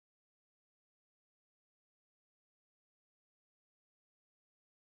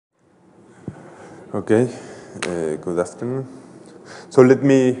Okay, good afternoon. So let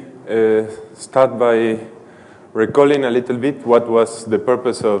me start by recalling a little bit what was the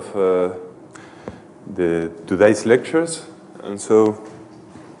purpose of today's lectures. And so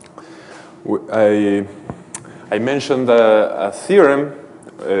I mentioned a theorem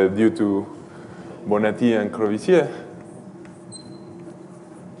due to Bonatti and Crovisier,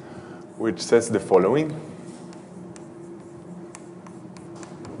 which says the following.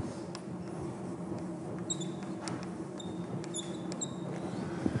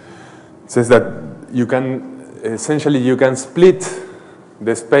 It says that you can split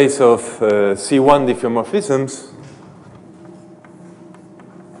the space of C1 diffeomorphisms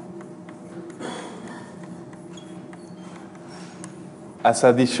as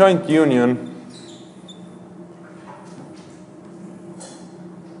a disjoint union.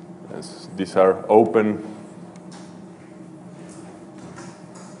 These are open,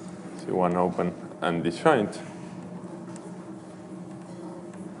 C1 open and disjoint,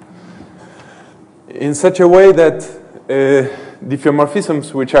 in such a way that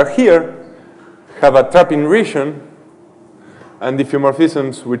diffeomorphisms which are here have a trapping region, and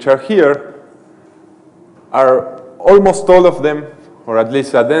diffeomorphisms which are here are almost all of them, or at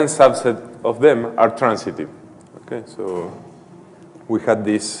least a dense subset of them, are transitive. Okay, so we had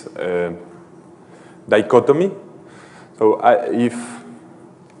this dichotomy. So if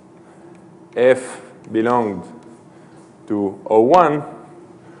F belonged to O1,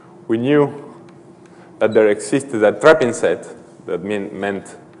 we knew that there existed a trapping set that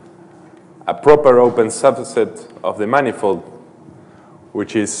meant a proper open subset of the manifold,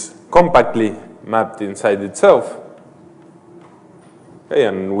 which is compactly mapped inside itself. Okay,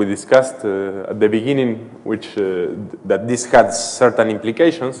 and we discussed at the beginning that this had certain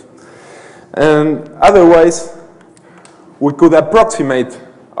implications. And otherwise, we could approximate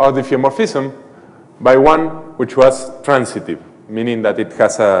our diffeomorphism by one which was transitive, meaning that it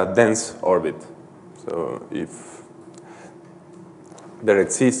has a dense orbit. So if there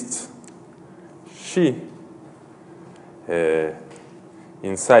exists Xi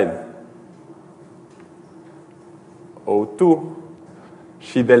inside O2,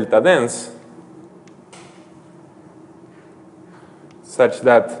 Xi delta dense, such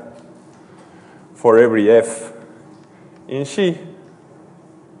that for every F in Xi,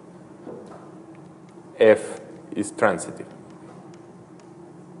 F is transitive.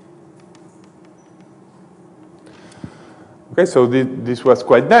 Okay, so this was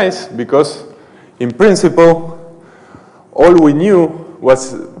quite nice because, in principle, all we knew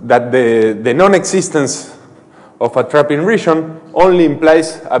was that the non-existence of a trapping region only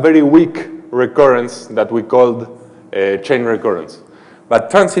implies a very weak recurrence that we called chain recurrence. But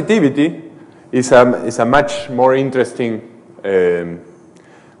transitivity is a much more interesting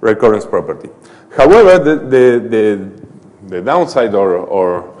recurrence property. However, the downside,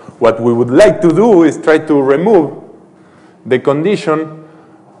 or what we would like to do, is try to remove the condition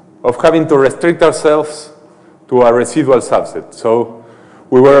of having to restrict ourselves to a residual subset. So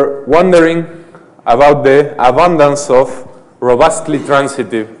we were wondering about the abundance of robustly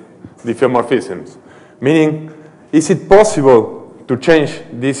transitive diffeomorphisms, meaning, is it possible to change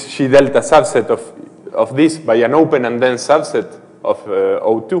this Xi delta subset of this by an open and dense subset of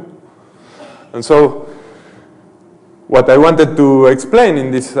O2? And so what I wanted to explain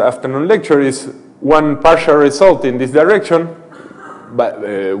in this afternoon lecture is one partial result in this direction, but,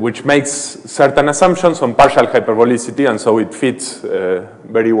 which makes certain assumptions on partial hyperbolicity, and so it fits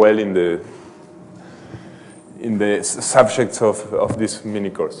very well in the subjects of this mini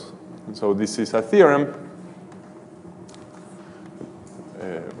course. And so this is a theorem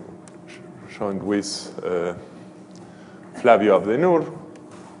shown with Flavio Abdenur,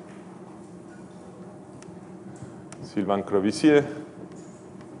 Sylvain Crovisier,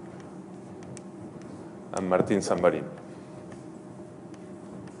 and Martin Sambarin.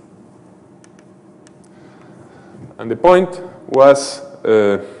 And the point was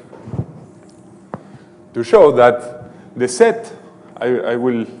to show that the set, I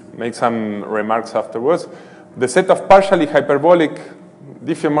will make some remarks afterwards, the set of partially hyperbolic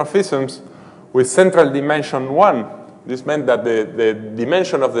diffeomorphisms with central dimension 1, this meant that the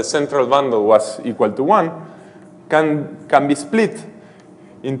dimension of the central bundle was equal to 1, can be split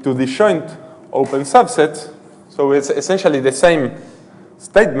into disjoint open subsets. So it's essentially the same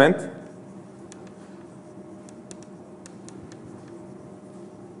statement,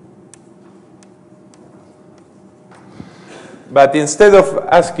 but instead of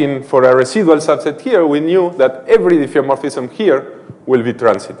asking for a residual subset here, we knew that every diffeomorphism here will be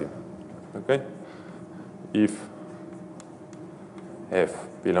transitive. Okay? If F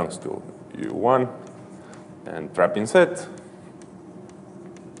belongs to U1 and trapping set.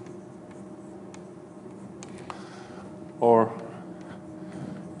 Or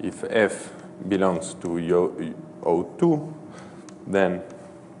if F belongs to O2, then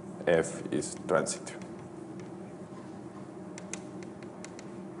F is transitive.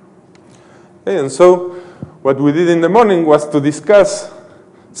 Okay, and so what we did in the morning was to discuss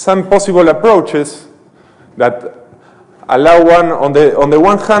some possible approaches that allow one, on the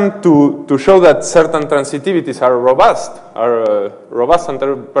one hand, to show that certain transitivities are robust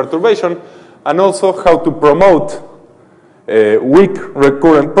under perturbation, and also how to promote weak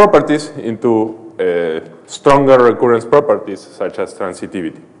recurrent properties into stronger recurrence properties, such as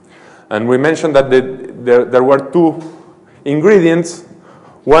transitivity. And we mentioned that there were two ingredients.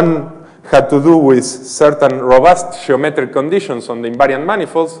 One had to do with certain robust geometric conditions on the invariant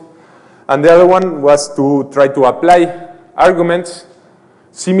manifolds, and the other one was to try to apply arguments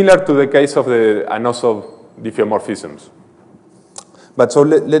similar to the case of the Anosov diffeomorphisms. But so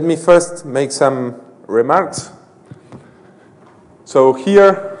let me first make some remarks. So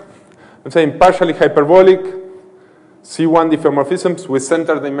here, I'm saying partially hyperbolic C1 diffeomorphisms with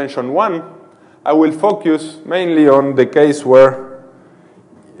center dimension 1. I will focus mainly on the case where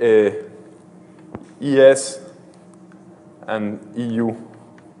ES and EU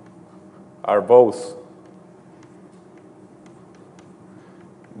are both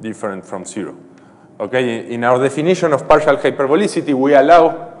different from 0. Okay, in our definition of partial hyperbolicity, we allow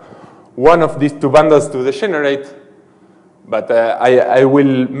one of these two bundles to degenerate, but I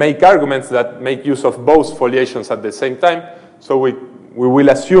will make arguments that make use of both foliations at the same time. So we will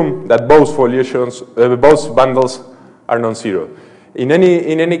assume that both foliations, both bundles are non-zero. In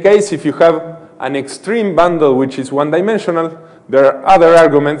any case, if you have an extreme bundle which is one-dimensional, there are other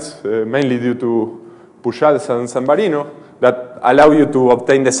arguments, mainly due to Pujals and Zambarino, that allow you to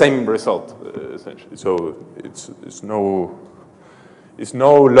obtain the same result, essentially. So it's no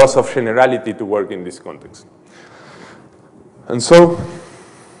loss of generality to work in this context. And so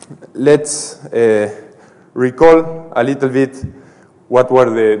let's recall a little bit what were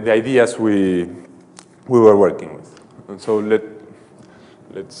the ideas we were working with. And so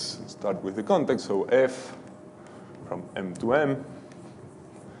let's start with the context. So F from M to M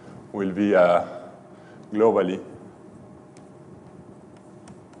will be a globally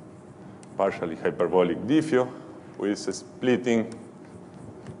partially hyperbolic diffeo with a splitting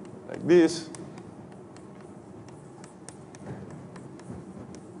like this.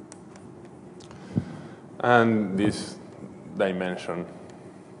 And this dimension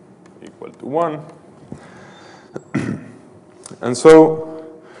equal to 1. And so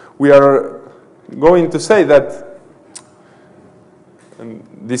we are going to say that, and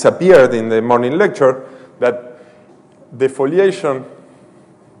this appeared in the morning lecture, that the foliation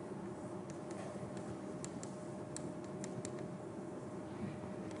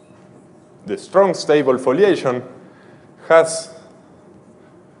the strong stable foliation has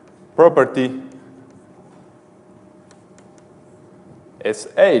property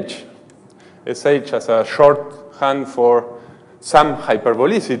SH. SH as a shorthand for some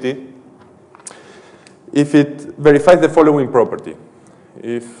hyperbolicity if it verifies the following property.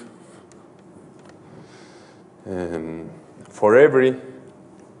 If for every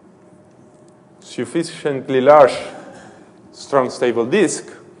sufficiently large strong stable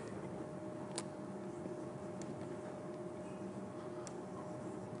disk,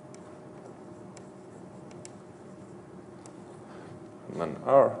 and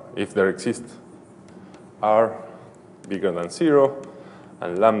R, if there exists R bigger than 0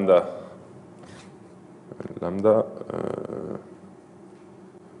 and lambda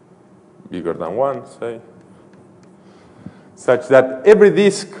bigger than 1, say, such that every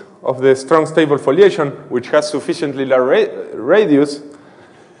disk of the strong stable foliation which has sufficiently large radius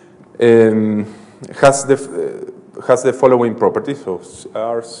has the following property. So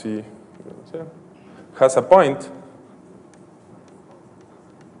RC has a point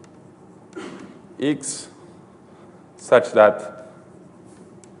X such that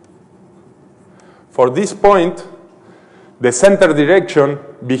for this point, the center direction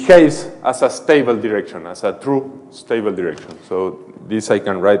behaves as a stable direction, as a true stable direction. So this I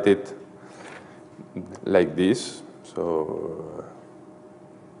can write it like this. So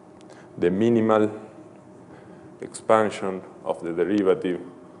the minimal expansion of the derivative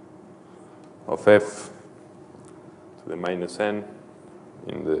of f to the minus n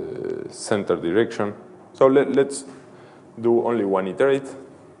in the center direction. So let's do only one iterate.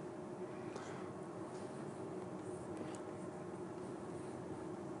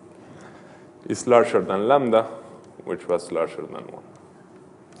 Is larger than lambda, which was larger than 1.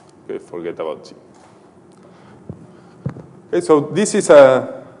 Okay, forget about C. Okay, so this is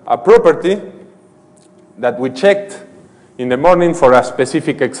a property that we checked in the morning for a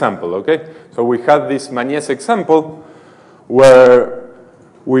specific example, okay? So we had this Magnès example where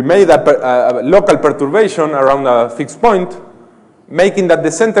we made a local perturbation around a fixed point, making that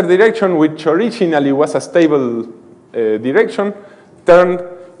the center direction, which originally was a stable direction, turned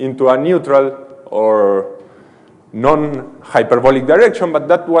into a neutral or non-hyperbolic direction, but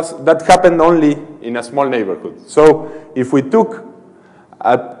that happened only in a small neighborhood. So if we took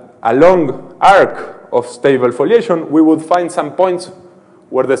a long arc of stable foliation, we would find some points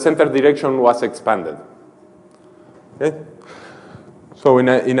where the center direction was expanded. Okay? So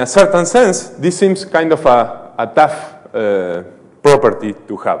in a certain sense, this seems kind of a tough property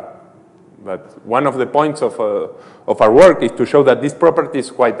to have. But one of the points of our work is to show that this property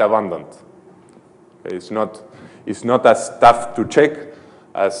is quite abundant. Okay? It's not as tough to check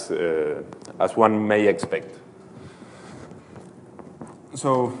as one may expect.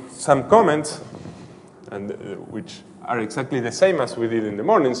 So some comments, and which are exactly the same as we did in the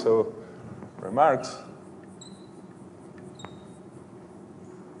morning, so remarks.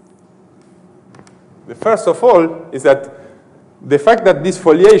 The first of all is that the fact that this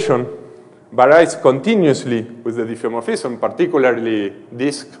foliation varies continuously with the diffeomorphism, particularly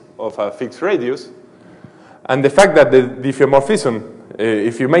disk of a fixed radius, and the fact that the diffeomorphism,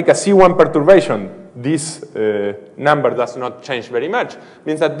 if you make a C1 perturbation, this number does not change very much,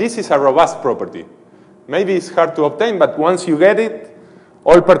 means that this is a robust property. Maybe it's hard to obtain, but once you get it,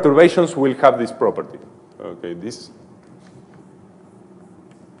 all perturbations will have this property. Okay, this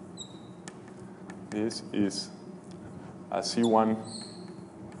is a C1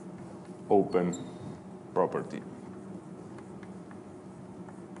 open property.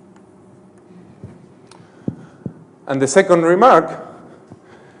 And the second remark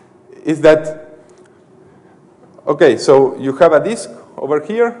is that, okay, so you have a disk over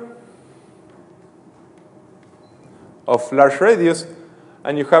here of large radius,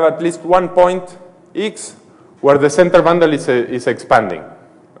 and you have at least one point x where the center bundle is expanding,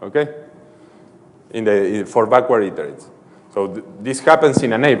 okay, for backward iterates. So this happens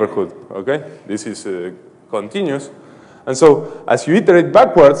in a neighborhood, okay? This is continuous. And so as you iterate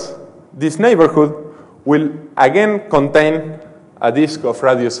backwards, this neighborhood will again contain a disk of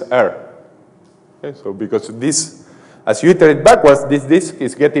radius r. Okay? So because this, as you iterate backwards, this disk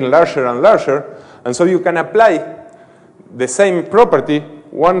is getting larger and larger, and so you can apply the same property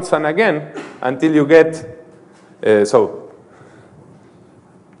once and again until you get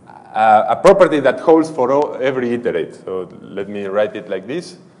a property that holds for every iterate. So let me write it like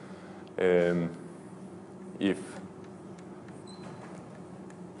this. If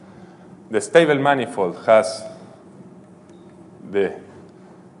the stable manifold has the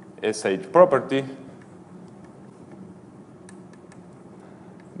SH property,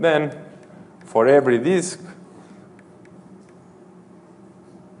 then for every disk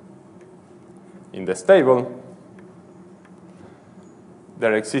in the stable,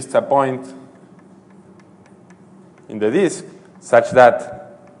 there exists a point in the disk such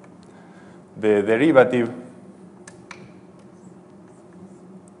that the derivative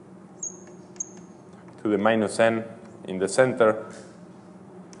to the minus n in the center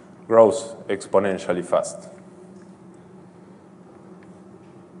grows exponentially fast.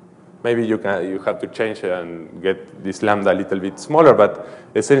 Maybe you have to change and get this lambda a little bit smaller, but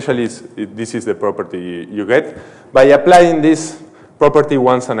essentially this is the property you get by applying this property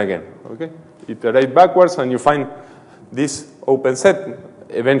once and again. Okay? Iterate backwards and you find this open set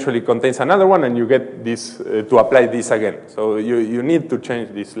eventually contains another one, and you get this to apply this again. So you need to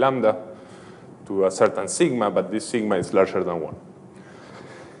change this lambda to a certain sigma, but this sigma is larger than 1.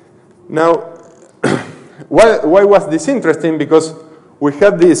 Now, why was this interesting? Because we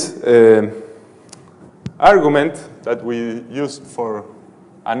had this argument that we used for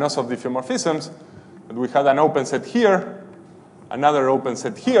a noise of diffeomorphisms, that we had an open set here, another open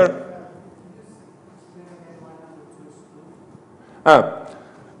set here.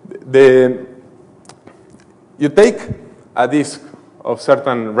 You take a disk of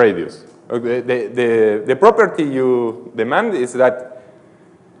certain radius. Okay, the property you demand is that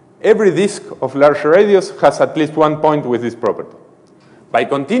every disk of large radius has at least one point with this property. By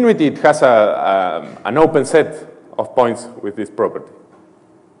continuity, it has an open set of points with this property.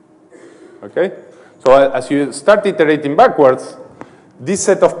 Okay? So as you start iterating backwards, this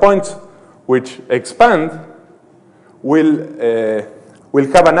set of points which expand will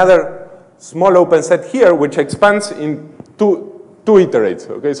have another small open set here which expands in two iterates.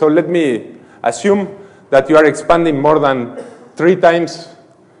 Okay? So let me assume that you are expanding more than 3 times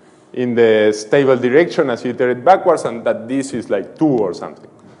in the stable direction as you iterate backwards, and that this is like 2 or something.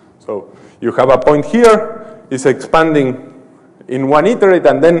 So you have a point here, it's expanding in one iterate,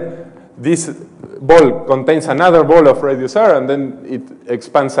 and then this ball contains another ball of radius r, and then it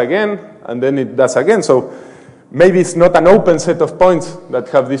expands again, and then it does again. So maybe it's not an open set of points that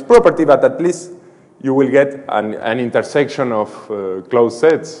have this property, but at least you will get an intersection of closed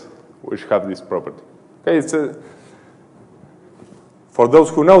sets which have this property. Okay, it's for those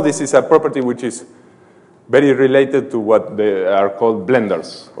who know, this is a property which is very related to what they are called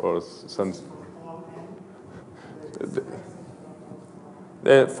blenders, or some.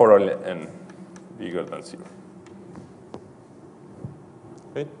 For all n bigger than 0.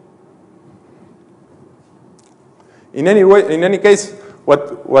 Okay. In any case,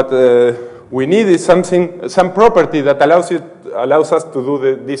 what we need is some property that allows us to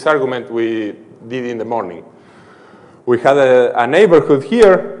do this argument we did in the morning. We had a neighborhood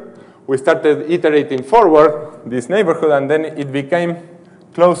here. We started iterating forward this neighborhood, and then it became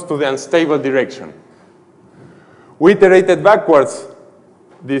close to the unstable direction. We iterated backwards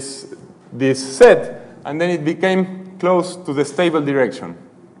this set, and then it became close to the stable direction.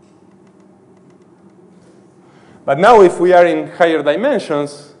 But now if we are in higher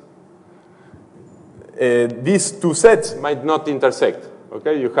dimensions, these two sets might not intersect.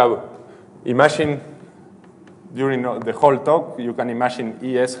 Okay, you have, imagine during the whole talk, you can imagine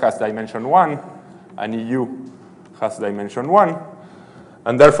ES has dimension 1, and EU has dimension 1.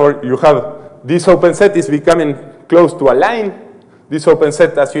 And therefore, you have this open set is becoming close to a line. This open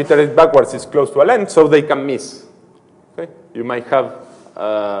set, as you iterate backwards, is close to a line, so they can miss. Okay? You might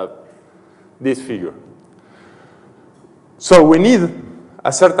have this figure. So we need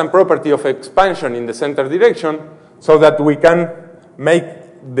a certain property of expansion in the center direction so that we can make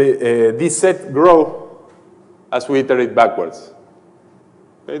this set grow as we iterate backwards.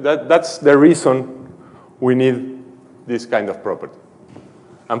 Okay? That's the reason we need this kind of property.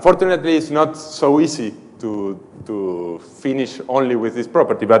 Unfortunately, it's not so easy to finish only with this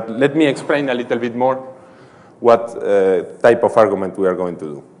property, but let me explain a little bit more what type of argument we are going to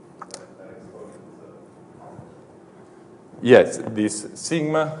do. Yes, this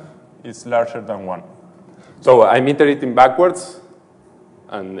sigma is larger than 1. So I'm iterating backwards,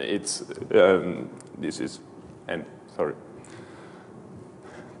 and it's this is n, sorry.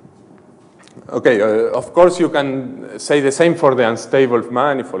 Okay, of course you can say the same for the unstable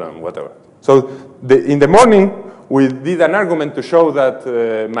manifold and whatever. So in the morning, we did an argument to show that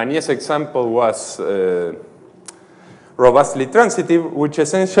Magnier's example was robustly transitive, which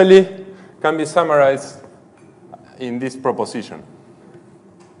essentially can be summarized in this proposition,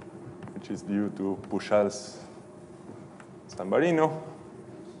 which is due to Puchal's Zambarino,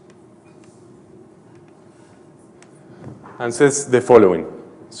 and says the following.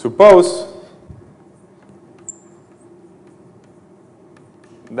 Suppose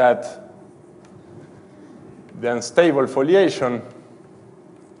that the unstable foliation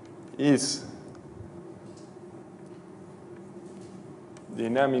is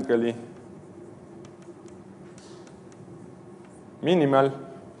dynamically minimal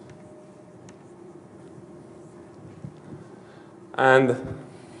and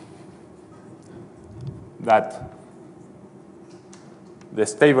that the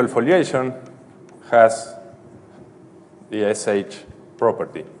stable foliation has the SH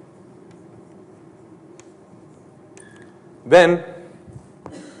property. Then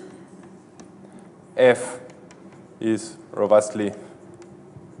F is robustly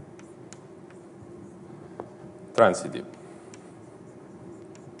transitive.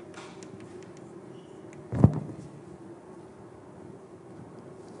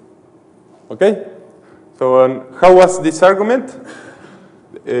 Okay? So how was this argument?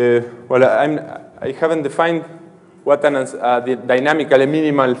 Well, I haven't defined what the dynamically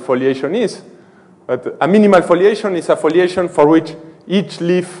minimal foliation is. But a minimal foliation is a foliation for which each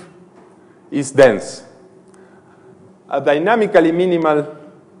leaf is dense. A dynamically minimal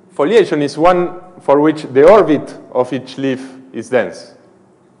foliation is one for which the orbit of each leaf is dense.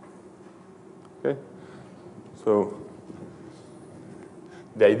 Okay? So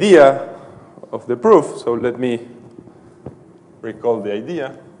the idea of the proof, so let me recall the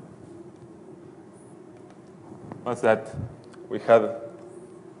idea, was that we had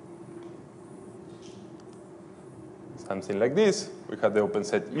something like this. We had the open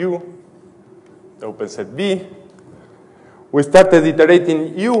set U, the open set B. We started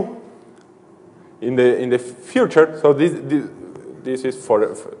iterating U in the future. So this is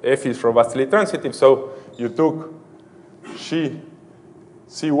for F is robustly transitive. So you took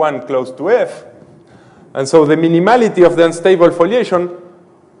C1 close to F. And so the minimality of the unstable foliation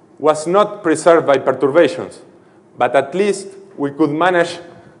was not preserved by perturbations, but at least we could manage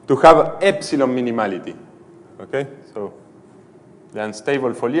to have epsilon minimality. Okay, so the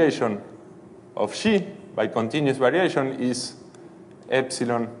unstable foliation of G by continuous variation is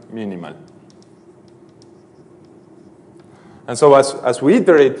epsilon minimal. And so as we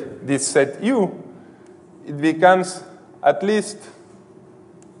iterate this set U, it becomes at least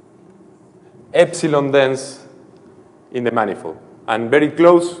epsilon dense in the manifold and very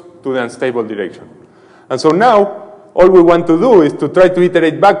close to the unstable direction. And so now all we want to do is to try to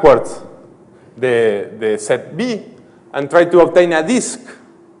iterate backwards the set B and try to obtain a disk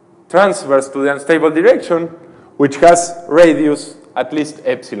transverse to the unstable direction which has radius at least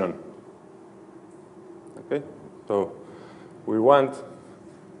epsilon. Okay, so we want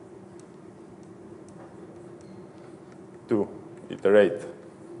to iterate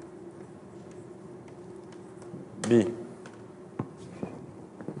B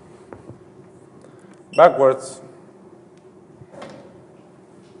backwards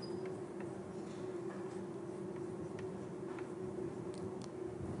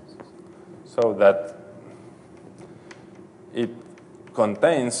so that it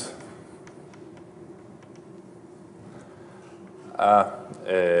contains a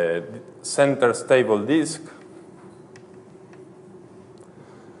center stable disk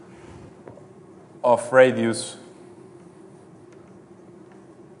of radius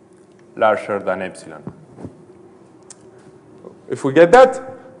larger than epsilon. If we get that,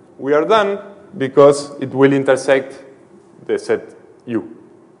 we are done because it will intersect the set U.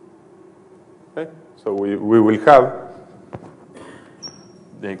 Okay? So we will have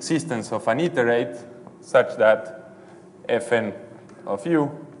the existence of an iterate such that Fn of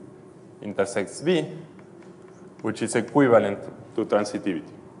U intersects B, which is equivalent to transitivity.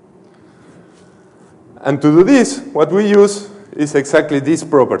 And to do this, what we use is exactly this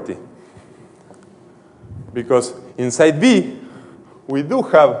property. Because inside B, we do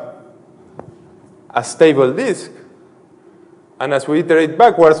have a stable disk. And as we iterate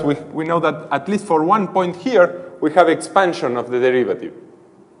backwards, we know that at least for one point here, we have expansion of the derivative.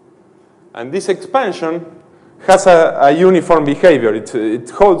 And this expansion has a uniform behavior. It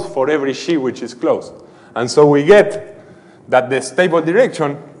holds for every G which is closed. And so we get that the stable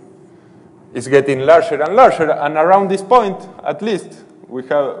direction is getting larger and larger. And around this point, at least, we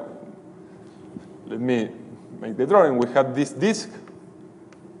have, let me make the drawing. We have this disk.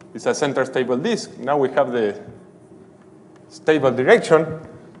 It's a center stable disk. Now we have the stable direction.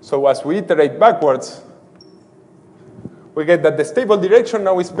 So as we iterate backwards, we get that the stable direction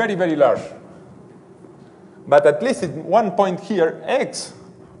now is very, very large. But at least at one point here, x,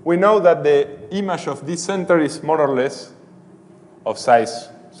 we know that the image of this center is more or less of size,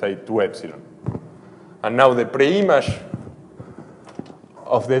 say, 2 epsilon. And now the pre-image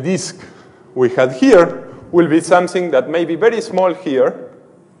of the disk we had here will be something that may be very small here,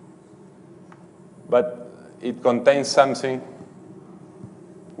 but it contains something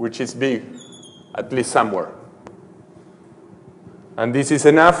which is big, at least somewhere. And this is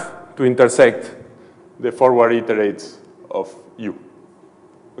enough to intersect the forward iterates of U.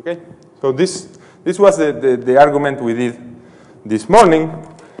 Okay? So this was the argument we did this morning.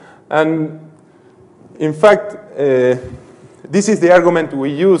 And in fact, this is the argument we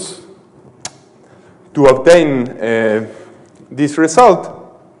use to obtain this result.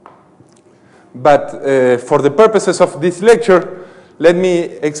 But for the purposes of this lecture, let me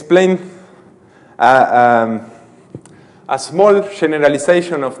explain a small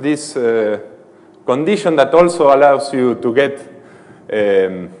generalization of this condition that also allows you to get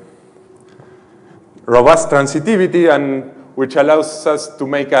robust transitivity and which allows us to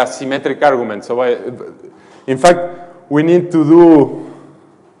make a symmetric argument. So in fact, we need to do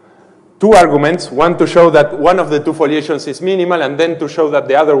two arguments, one to show that one of the two foliations is minimal, and then to show that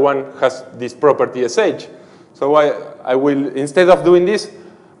the other one has this property SH. So I will, instead of doing this,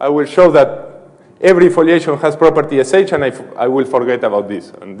 I will show that every foliation has property SH, and I will forget about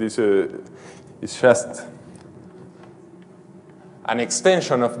this. And this is just an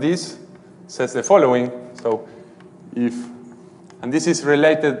extension of this, says the following. So if, and this is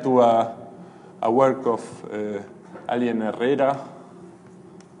related to a work of Alien Herrera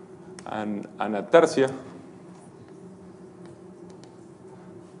and Ana Tercia,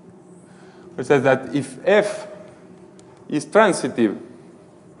 which says that if F is transitive,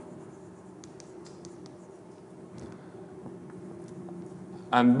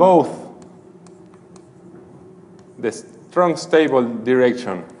 and both the strong stable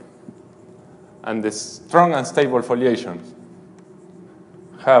direction and the strong unstable foliations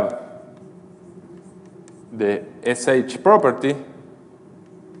have the SH property,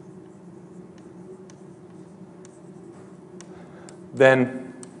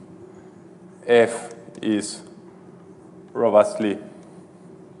 then F is robustly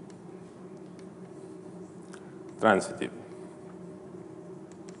transitive.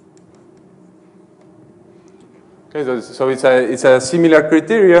 Okay, so it's a similar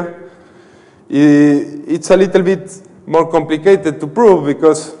criteria. It's a little bit more complicated to prove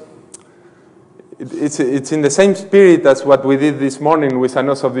because it's in the same spirit as what we did this morning with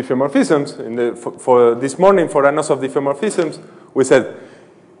anodes of diffeomorphisms. For this morning, for anodes of diffeomorphisms, we said,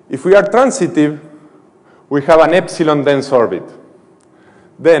 if we are transitive, we have an epsilon dense orbit.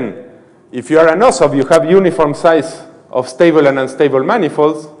 Then, if you are anodes of, you have uniform size of stable and unstable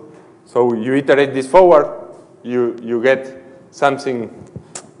manifolds. So you iterate this forward, you get something.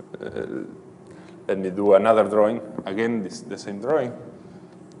 Let me do another drawing. Again, the same drawing.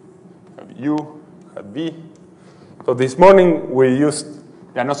 Have U, have B. So this morning we used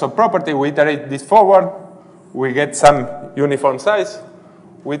the anodes property. We iterate this forward. We get some uniform size.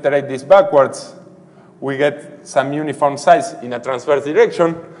 We iterate this backwards. We get some uniform size in a transverse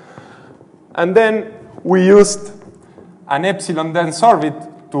direction. And then we used an epsilon dense orbit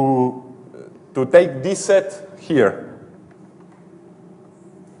to take this set here.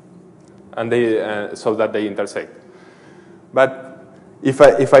 And so that they intersect. But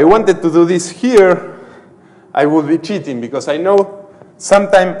if I wanted to do this here, I would be cheating because I know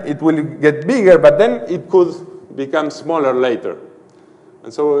sometime it will get bigger, but then it could become smaller later.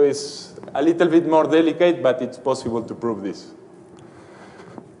 And so it's a little bit more delicate, but it's possible to prove this.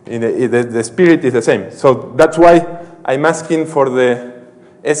 The spirit is the same. So that's why I'm asking for the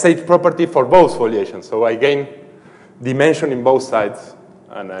SH property for both foliations. So I gain dimension in both sides,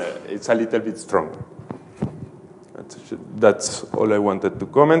 and it's a little bit stronger. That's all I wanted to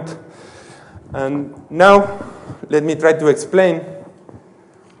comment. And now let me try to explain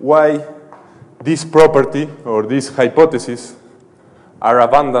why this property or this hypothesis are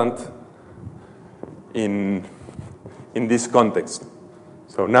abundant in this context.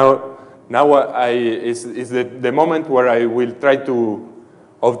 So now is the moment where I will try to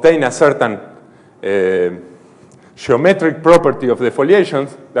obtain a certain geometric property of the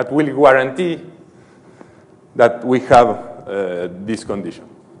foliations that will guarantee that we have this condition.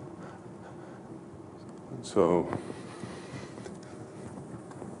 So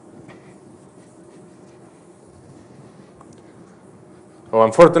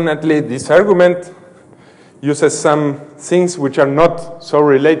unfortunately, this argument uses some things which are not so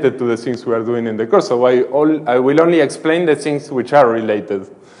related to the things we are doing in the course. So I will only explain the things which are related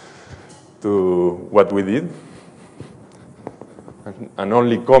to what we did and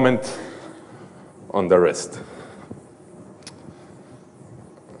only comment on the rest.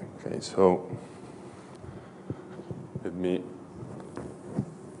 Okay, so let me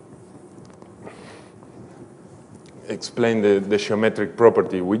explain the geometric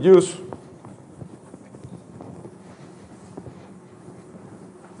property we use.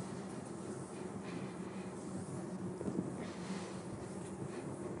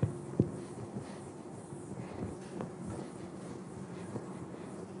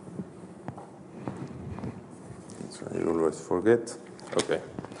 I always forget. Okay.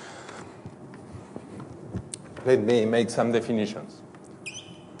 Let me make some definitions.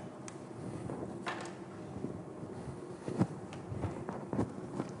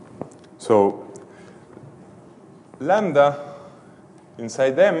 So lambda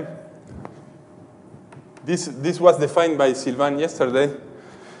inside M, this was defined by Sylvain yesterday,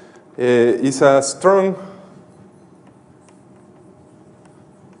 is a strong,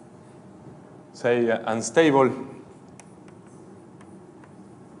 say, unstable.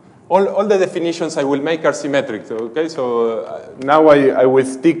 All the definitions I will make are symmetric, okay? So now I will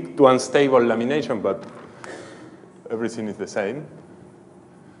stick to unstable lamination, but everything is the same.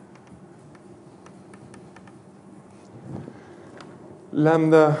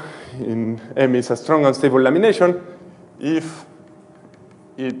 Lambda in M is a strong unstable lamination if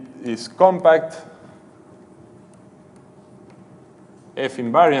it is compact, F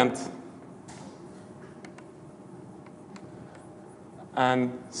invariant,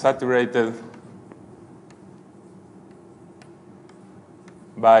 and saturated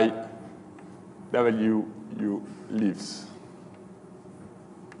by WU leaves.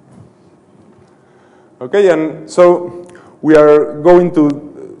 Okay, and so we are going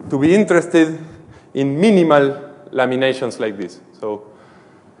to be interested in minimal laminations like this. So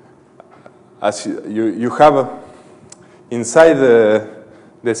as you have inside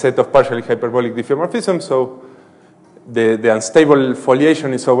the set of partially hyperbolic diffeomorphisms, so the unstable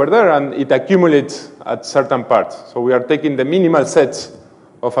foliation is over there, and it accumulates at certain parts. So we are taking the minimal sets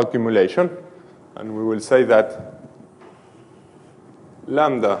of accumulation, and we will say that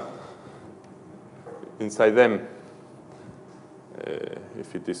lambda inside them,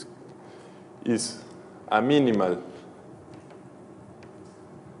 if it is a minimal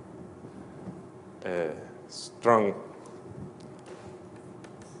strong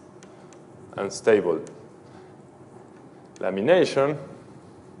and stable lamination,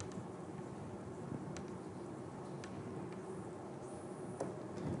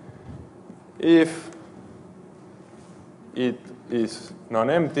 if it is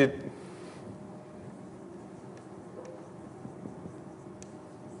non-emptied,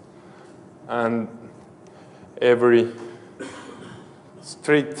 and every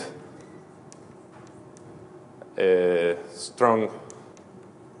strict strong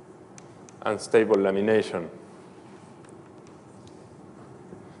and stable lamination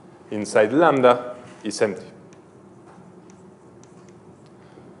inside lambda is empty.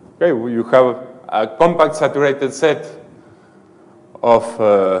 Okay, you have a compact saturated set of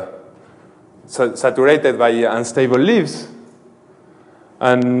saturated by unstable leaves,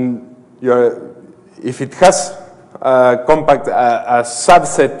 and if it has a compact a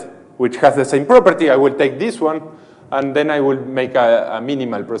subset which has the same property, I will take this one, and then I will make a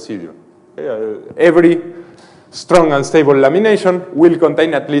minimal procedure. Okay, every strong and stable lamination will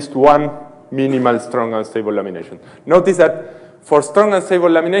contain at least one minimal strong and stable lamination. Notice that for strong and stable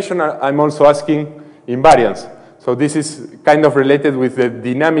lamination, I'm also asking invariance. So this is kind of related with the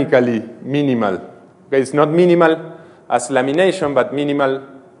dynamically minimal. Okay, it's not minimal as lamination, but minimal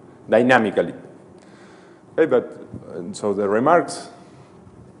dynamically. Okay, but so the remarks.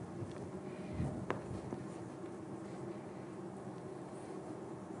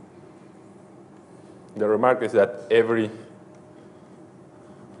 The remark is that every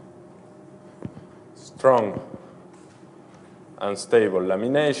strong and stable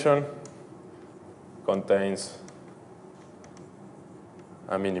lamination contains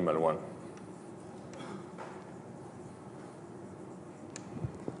a minimal one.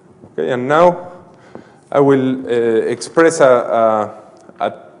 Okay, and now I will express a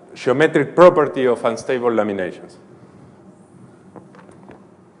geometric property of unstable laminations.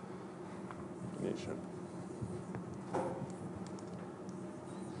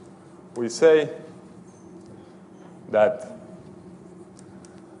 We say that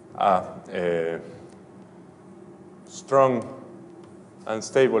a strong and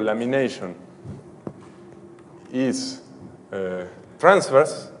stable lamination is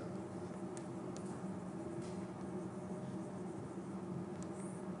transverse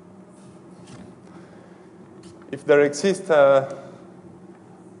if there exists a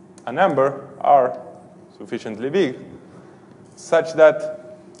number R sufficiently big such that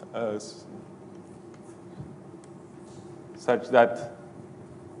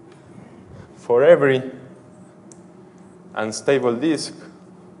for every unstable disk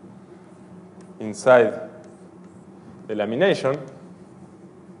inside the lamination,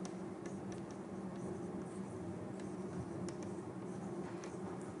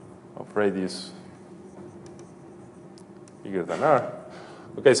 of radius bigger than R.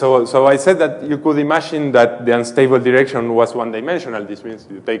 Okay, so I said that you could imagine that the unstable direction was one-dimensional. This means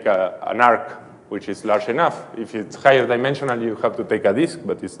you take an arc which is large enough. If it's higher dimensional, you have to take a disk,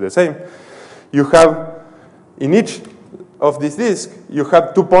 but it's the same. You have, in each of these disks, you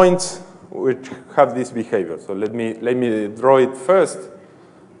have 2 points which have this behavior. So let me draw it first,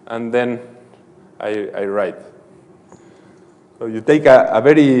 and then I write. So you take a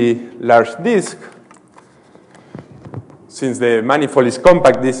very large disk. Since the manifold is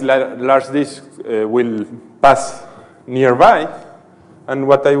compact, this large disk will pass nearby. And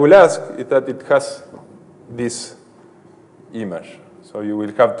what I will ask is that it has this image. So you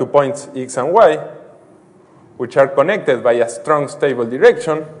will have 2 points, x and y, which are connected by a strong, stable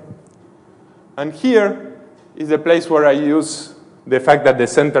direction. And here is the place where I use the fact that the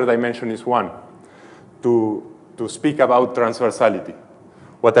center dimension is 1 to speak about transversality.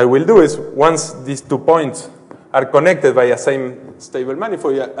 What I will do is, once these 2 points are connected by a same stable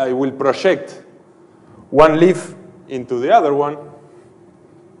manifold, I will project one leaf into the other one.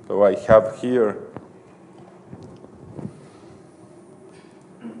 So I have here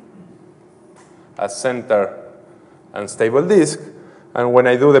a center and stable disk, and when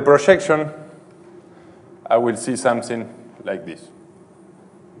I do the projection, I will see something like this.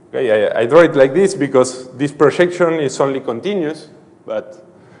 Okay, I draw it like this because this projection is only continuous, but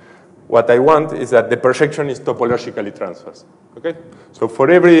what I want is that the projection is topologically transverse. Okay? So for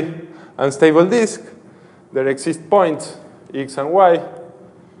every unstable disk, there exist points x and y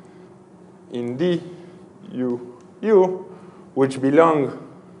in D, U, U, which belong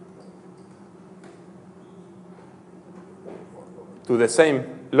to the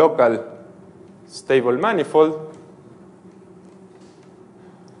same local stable manifold,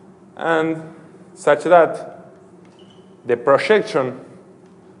 and such that the projection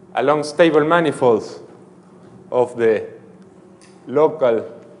along stable manifolds of the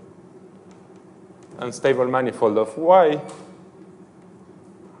local unstable manifold of Y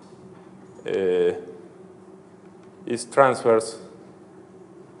is transverse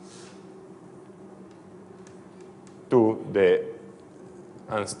to the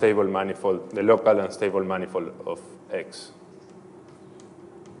unstable manifold, the local unstable manifold of X.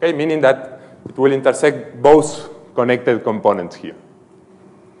 Okay, meaning that it will intersect both connected components here.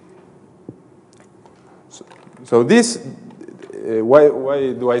 So this,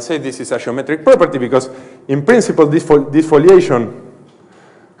 why do I say this is a geometric property? Because in principle, this foliation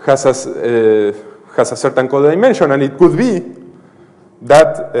has a certain codimension, and it could be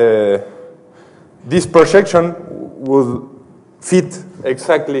that this projection would fit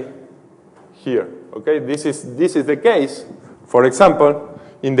exactly here. Okay, this is the case, for example,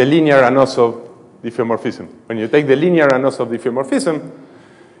 in the linear Anosov diffeomorphism. When you take the linear Anosov diffeomorphism,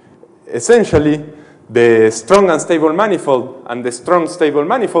 essentially the strong unstable manifold and the strong stable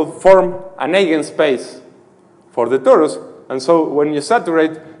manifold form an eigenspace for the torus, and so when you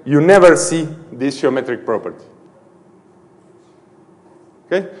saturate, you never see this geometric property.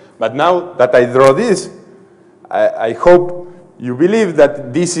 Okay? But now that I draw this, I hope you believe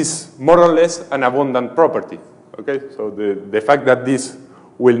that this is more or less an abundant property. Okay? So the fact that this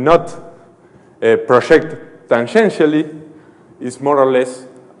will not project tangentially is more or less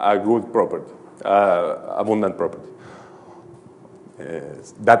a good property, abundant property.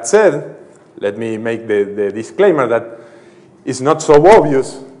 That said, let me make the disclaimer that it's not so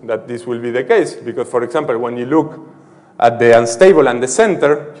obvious that this will be the case, because, for example, when you look at the unstable and the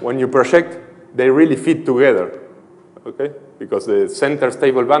center, when you project, they really fit together, okay? Because the center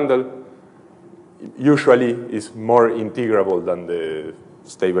stable bundle usually is more integrable than the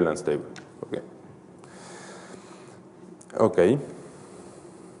stable unstable, okay? Okay.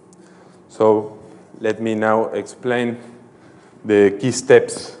 So let me now explain the key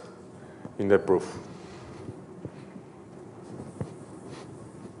steps in the proof.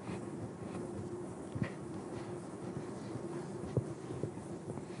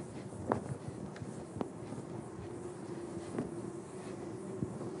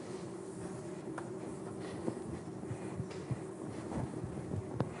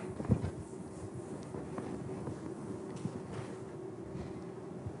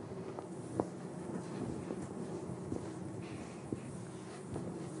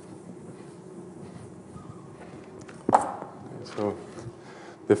 So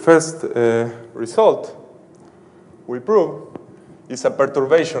the first result we prove is a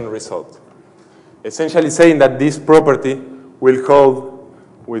perturbation result, essentially saying that this property will hold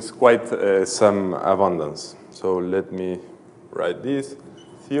with quite some abundance. So let me write this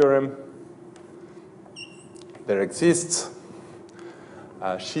theorem. There exists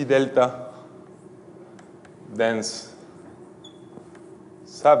a G delta dense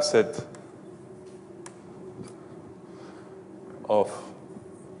subset of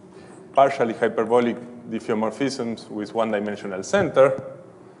partially hyperbolic diffeomorphisms with one-dimensional center,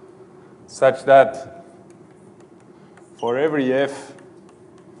 such that for every f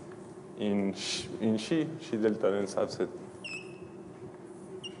in G delta dense subset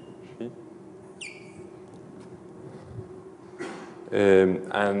G,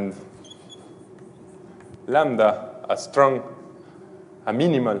 and lambda a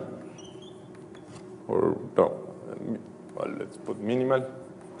minimal, or no, well, let's put minimal,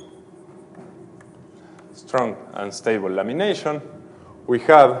 strong and stable lamination, we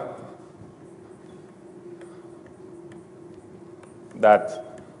have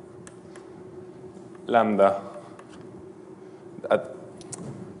that lambda, that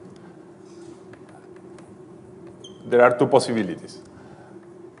there are two possibilities.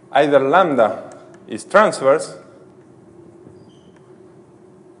 Either lambda is transverse,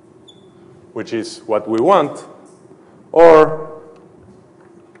 which is what we want, or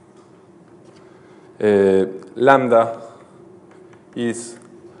lambda is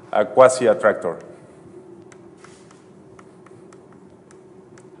a quasi-attractor,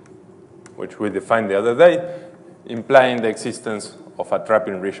 which we defined the other day, implying the existence of a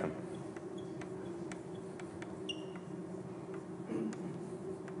trapping region.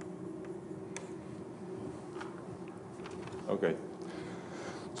 Okay.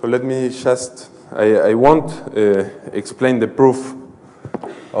 So let me just, I won't explain the proof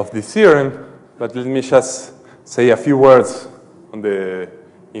of this theorem, but let me just say a few words on the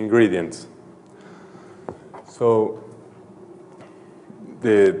ingredients. So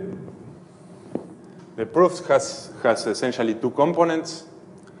the proof has essentially two components.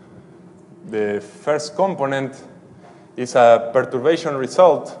 The first component is a perturbation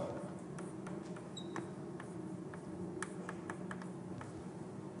result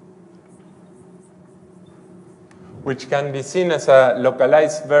which can be seen as a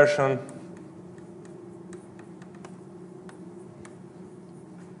localized version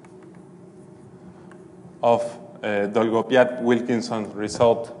of Dolgopiat-Wilkinson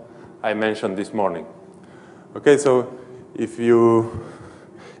result I mentioned this morning. Okay, so if you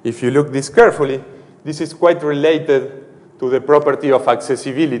look this carefully, this is quite related to the property of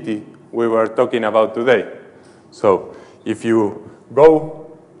accessibility we were talking about today. So if you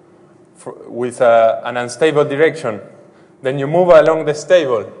go with an unstable direction, then you move along the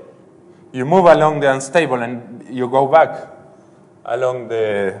stable, you move along the unstable, and you go back along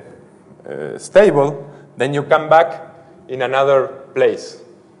the stable, then you come back in another place.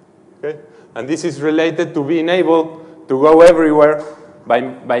 Okay? And this is related to being able to go everywhere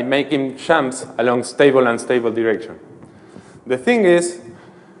by making jumps along stable and unstable direction. The thing is,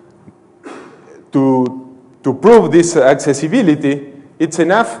 to prove this accessibility, it's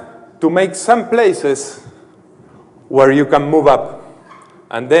enough to make some places where you can move up.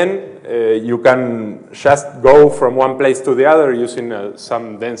 And then you can just go from one place to the other using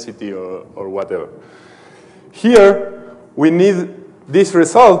some density or whatever. Here, we need this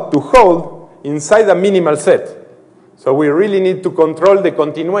result to hold inside a minimal set. So we really need to control the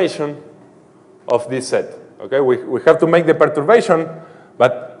continuation of this set. Okay? We have to make the perturbation,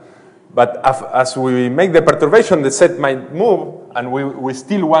 but as we make the perturbation, the set might move, and we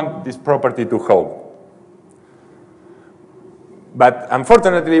still want this property to hold. But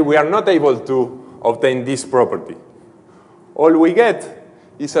unfortunately, we are not able to obtain this property. All we get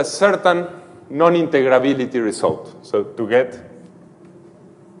is a certain non-integrability result. So to get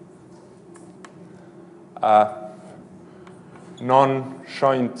a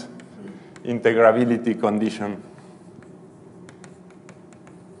non-joint integrability condition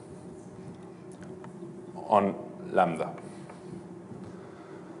on lambda.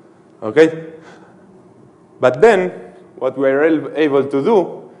 Okay? But then, what we are able to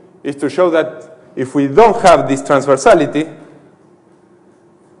do is to show that if we don't have this transversality,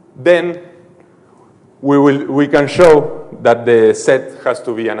 then we can show that the set has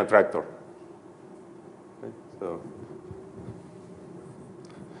to be an attractor. Okay? So,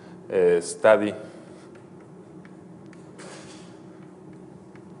 study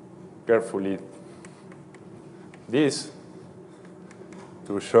carefully this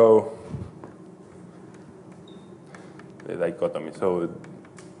to show the dichotomy. So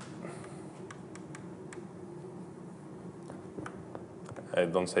I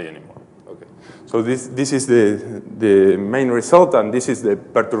don't say anymore. Okay. So this is the main result, and this is the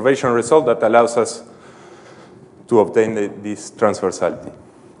perturbation result that allows us to obtain this transversality.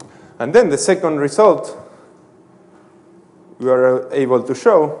 And then the second result we are able to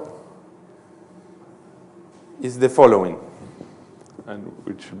show is the following, and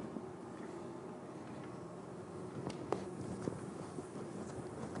which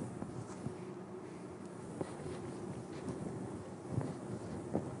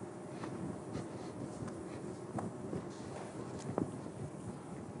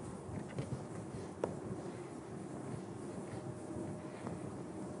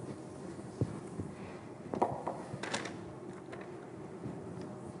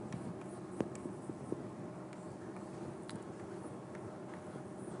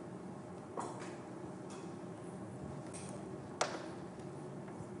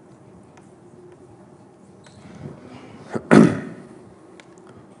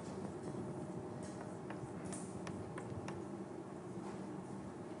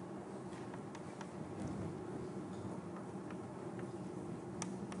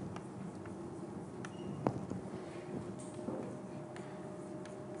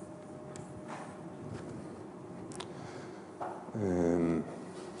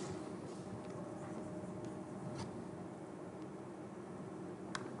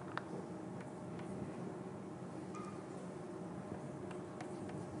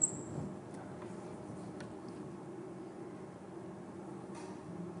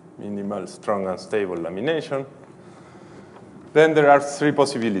minimal, strong, and stable lamination. Then there are three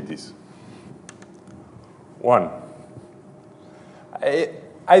possibilities. One,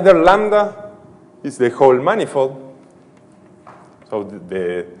 either lambda is the whole manifold, so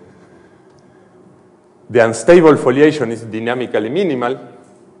the unstable foliation is dynamically minimal,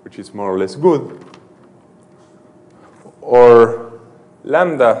 which is more or less good, or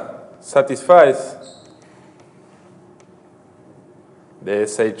lambda satisfies the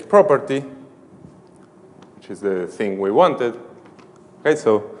SH property, which is the thing we wanted. Okay,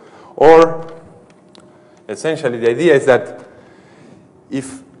 so, or essentially the idea is that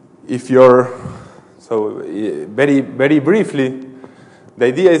if you're, so very briefly, the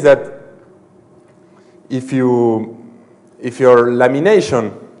idea is that if your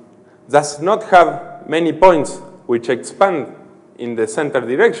lamination does not have many points which expand in the center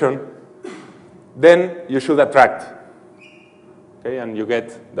direction, then you should attract. Okay, and you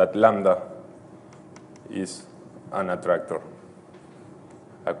get that lambda is an attractor,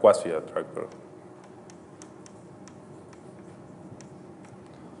 a quasi-attractor.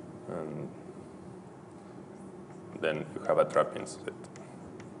 And then you have a trapping set.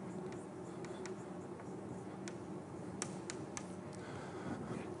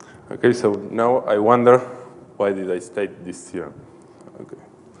 Okay, so now I wonder, why did I state this theorem? Okay.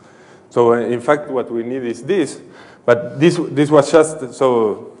 So in fact, what we need is this, but this was just,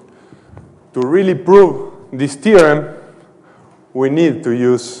 so to really prove this theorem, we need to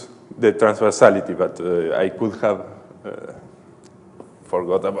use the transversality, but I could have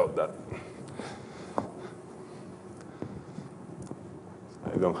forgot about that.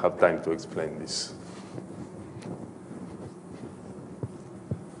 I don't have time to explain this.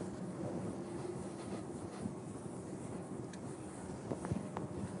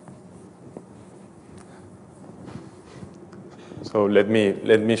 So let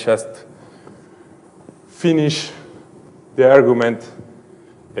me just finish the argument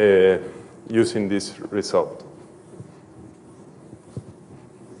using this result.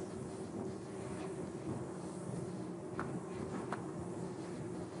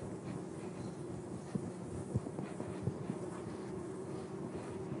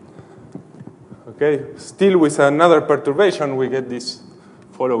 Okay, still with another perturbation, we get this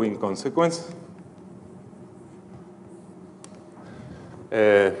following consequence.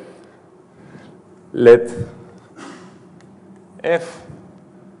 Let f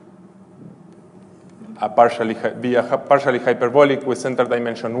be a partially hyperbolic with center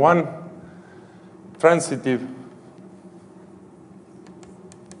dimension 1, transitive,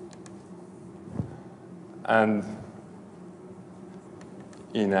 and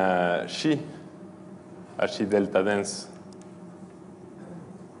in a G delta dense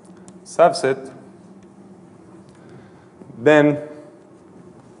subset, then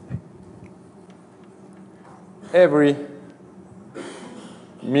every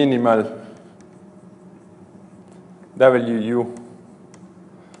minimal WU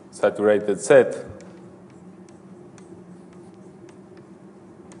saturated set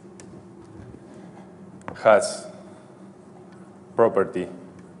has property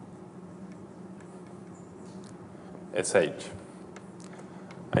SH.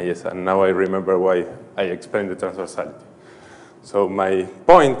 Yes, and now I remember why I explained the transversality. So my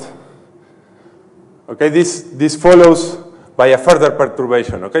point, okay, this follows by a further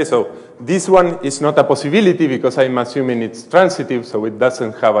perturbation. Okay, so this one is not a possibility because I'm assuming it's transitive, so it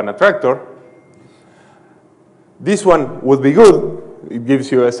doesn't have an attractor. This one would be good. It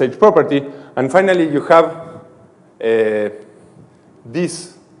gives you a SH property. And finally, you have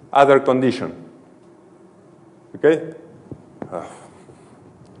this other condition. Okay?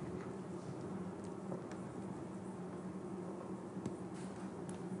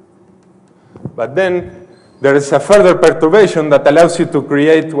 But then there is a further perturbation that allows you to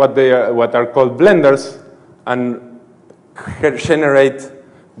create what are called blenders and generate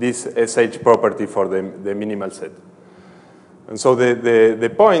this SH property for the minimal set. And so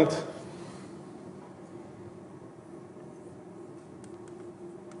the point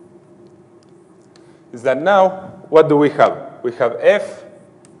is that now, what do we have? We have F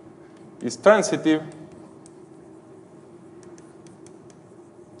is transitive.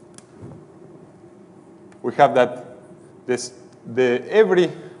 We have that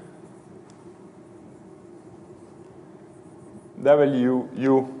every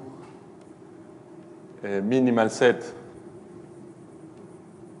WU minimal set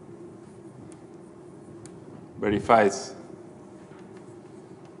verifies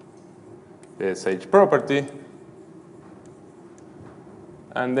the SH property,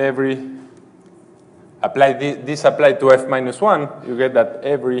 and every this applied to F minus 1, you get that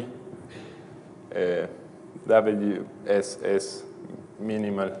every WSS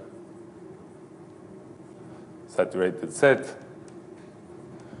minimal saturated set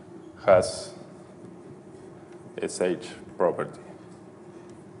has SH property.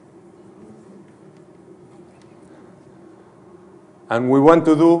 And we want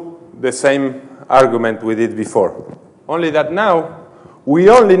to do the same argument we did before. Only that now we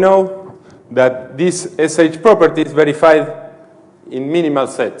only know that this SH property is verified in minimal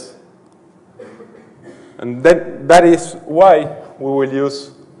sets. And that is why we will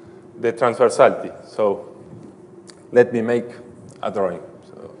use the transversality. So let me make a drawing.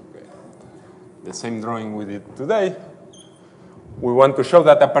 So, okay. The same drawing we did today. We want to show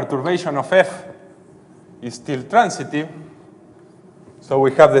that a perturbation of F is still transitive. So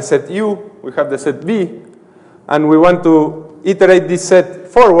we have the set U, we have the set V, and we want to iterate this set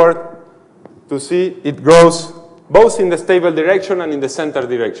forward to see it grows both in the stable direction and in the center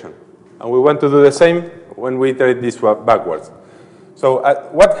direction. And we want to do the same when we iterate this backwards. So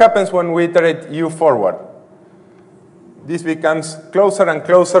what happens when we iterate U forward? This becomes closer and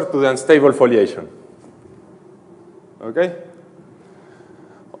closer to the unstable foliation. Okay?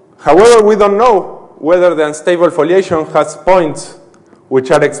 However, we don't know whether the unstable foliation has points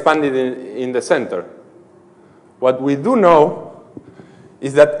which are expanded in the center. What we do know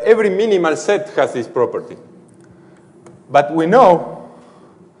is that every minimal set has this property. But we know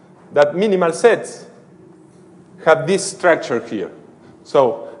that minimal sets have this structure here.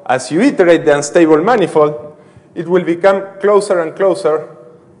 So as you iterate the unstable manifold, it will become closer and closer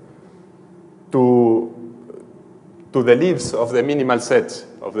to the leaves of the minimal sets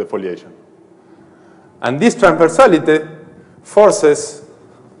of the foliation. And this transversality forces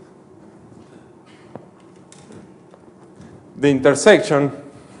the intersection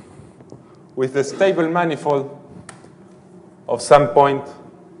with the stable manifold of some point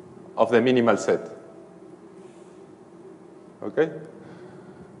of the minimal set. Okay?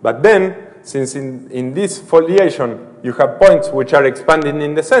 But then, since in this foliation you have points which are expanding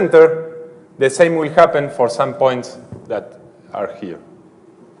in the center, the same will happen for some points that are here.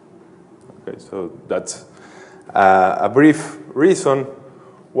 Okay, so that's a brief reason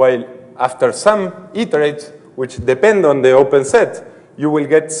why after some iterates which depend on the open set, you will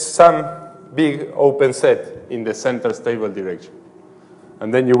get some big open set in the center stable direction.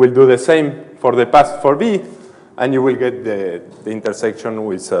 And then you will do the same for the path for B, and you will get the intersection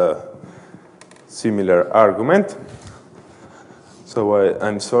with a similar argument. So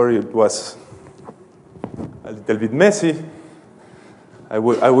I'm sorry it was a little bit messy. I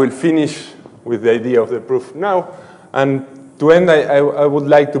will finish with the idea of the proof now. And to end, I would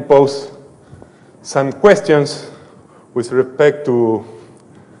like to pose some questions with respect to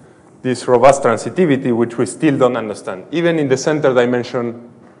this robust transitivity, which we still don't understand, even in the center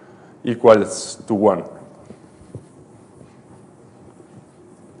dimension equals to 1.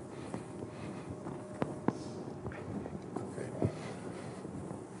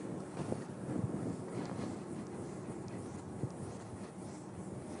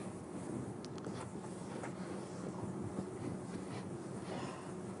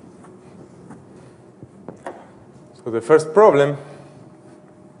 So the first problem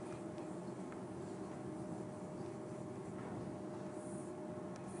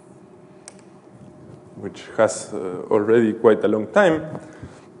which has already quite a long time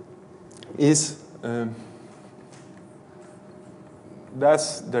is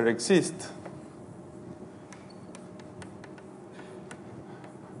does there exist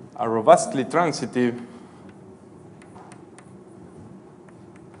a robustly transitive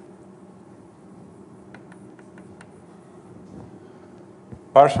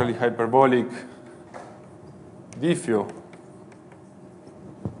partially hyperbolic diffeo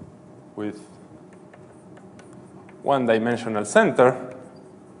with one-dimensional center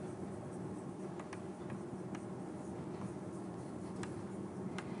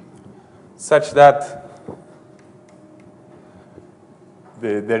such that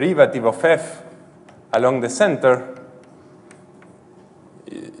the derivative of f along the center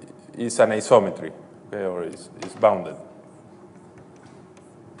is an isometry, okay, or is bounded.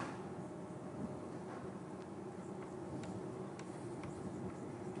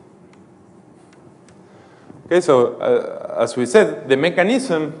 Okay, so as we said, the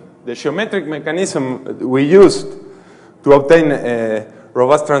mechanism, the geometric mechanism we used to obtain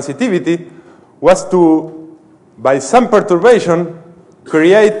robust transitivity was to, by some perturbation,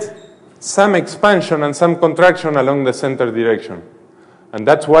 create some expansion and some contraction along the center direction. And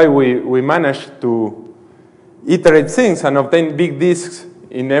that's why we managed to iterate things and obtain big disks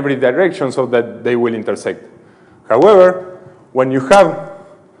in every direction so that they will intersect. However, when you have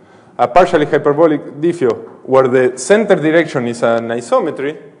a partially hyperbolic diffeo where the center direction is an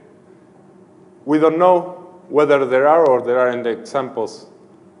isometry, we don't know whether there are or there aren't examples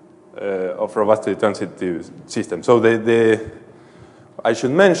of robustly transitive systems. So I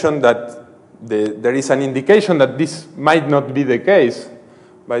should mention that there is an indication that this might not be the case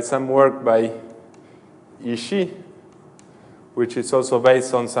by some work by Ishii, which is also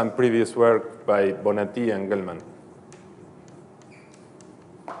based on some previous work by Bonatti and Gellman.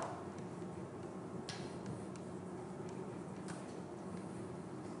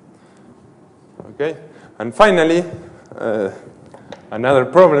 Okay? And finally, another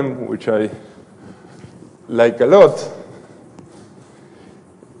problem which I like a lot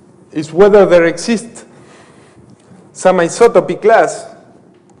is whether there exists some isotopy class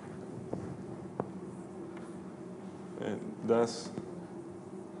does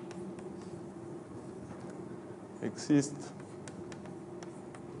exist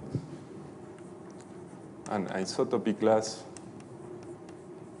an isotopy class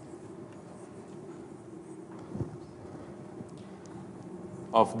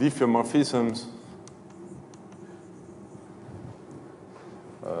of diffeomorphisms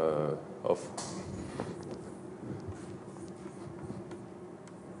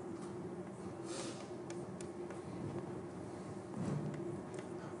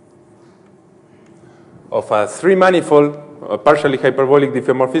of a three-manifold partially hyperbolic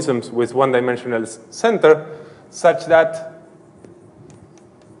diffeomorphisms with one-dimensional center, such that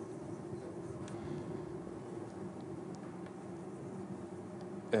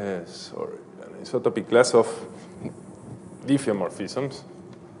an isotopy class of diffeomorphisms,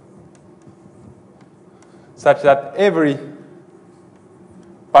 such that every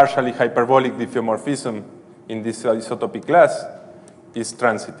partially hyperbolic diffeomorphism in this isotopy class is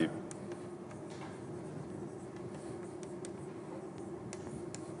transitive.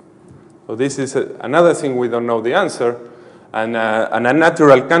 So this is another thing we don't know the answer, and a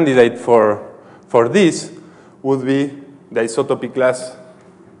natural candidate for this would be the isotopy class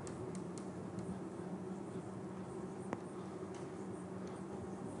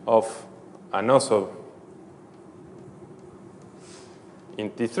of an also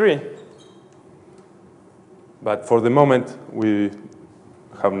in T3, but for the moment we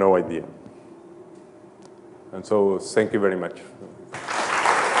have no idea. And so thank you very much.